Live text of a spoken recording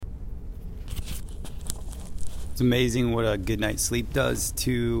amazing what a good night's sleep does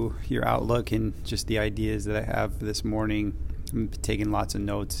to your outlook and just the ideas that I have for this morning. I'm taking lots of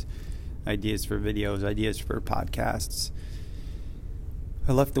notes, ideas for videos, ideas for podcasts.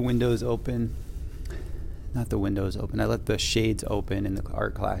 I left the windows open. Not the windows open. I left the shades open in the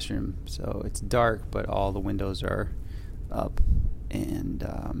art classroom. So it's dark, but all the windows are up.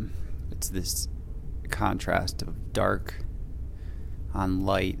 And it's this contrast of dark on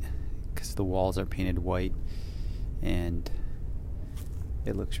light because the walls are painted white. And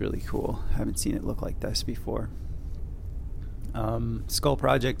it looks really cool. I haven't seen it look like this before. Skull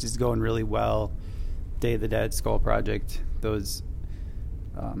project is going really well. Day of the Dead skull project. Those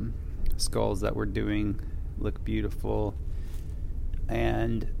skulls that we're doing look beautiful.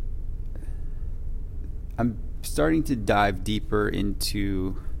 And I'm starting to dive deeper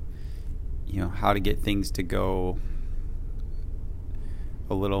into, how to get things to go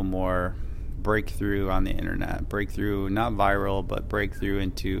a little more breakthrough on the internet. Breakthrough, not viral, but breakthrough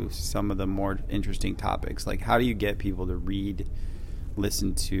into some of the more interesting topics. Like, how do you get people to read,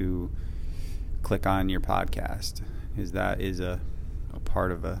 listen to, click on your podcast? Because that is a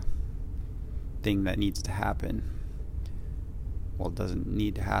part of a thing that needs to happen. Well, it doesn't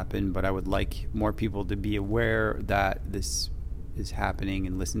need to happen, but I would like more people to be aware that this is happening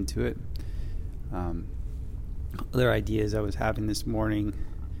and listen to it. Other ideas I was having this morning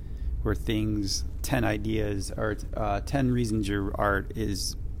were 10 ideas or 10 reasons your art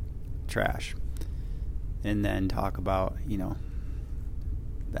is trash. And then talk about,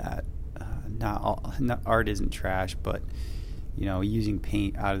 that not art isn't trash, but, using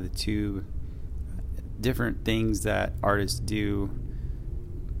paint out of the tube, different things that artists do,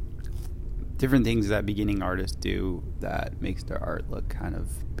 different things that beginning artists do that makes their art look kind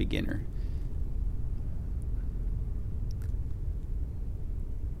of beginner.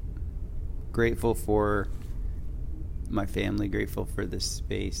 Grateful for my family, grateful for this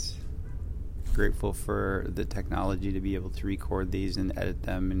space, grateful for the technology to be able to record these and edit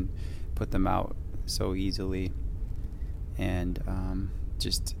them and put them out so easily, and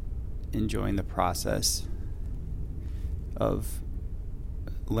just enjoying the process of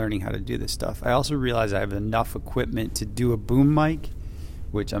learning how to do this stuff. I also realize I have enough equipment to do a boom mic,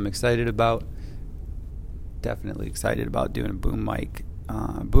 which I'm excited about. Definitely excited about doing a boom mic.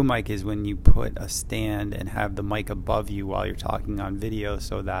 Boom mic is when you put a stand and have the mic above you while you're talking on video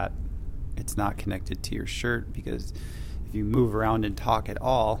so that it's not connected to your shirt, because if you move around and talk at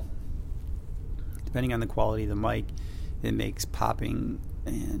all, depending on the quality of the mic, it makes popping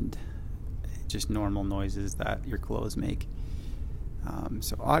and just normal noises that your clothes make.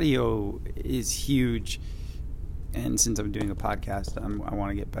 So audio is huge, and since I'm doing a podcast, I want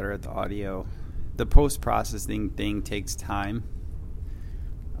to get better at the audio. The post-processing thing takes time.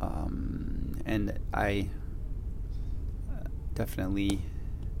 And I definitely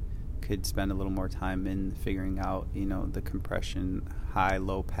could spend a little more time in figuring out, the compression, high,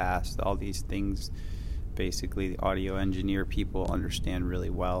 low pass, all these things. Basically, the audio engineer people understand really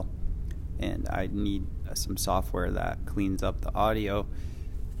well. And I need some software that cleans up the audio.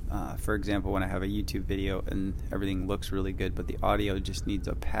 For example, when I have a YouTube video and everything looks really good, but the audio just needs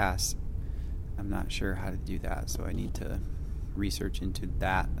a pass, I'm not sure how to do that. So I need to research into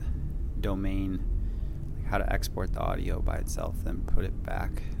that domain, like how to export the audio by itself, then put it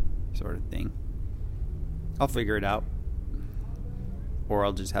back, sort of thing. I'll figure it out, or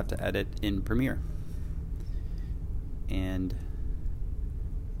I'll just have to edit in Premiere and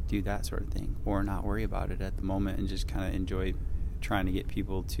do that sort of thing, or not worry about it at the moment and just kind of enjoy trying to get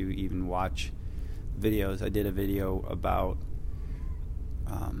people to even watch videos. I did a video about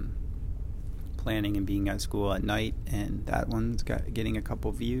planning and being at school at night, and that one's getting a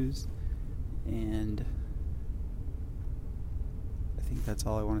couple views, and I think that's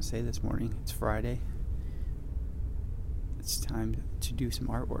all I want to say this morning. It's Friday. It's time to do some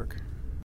artwork.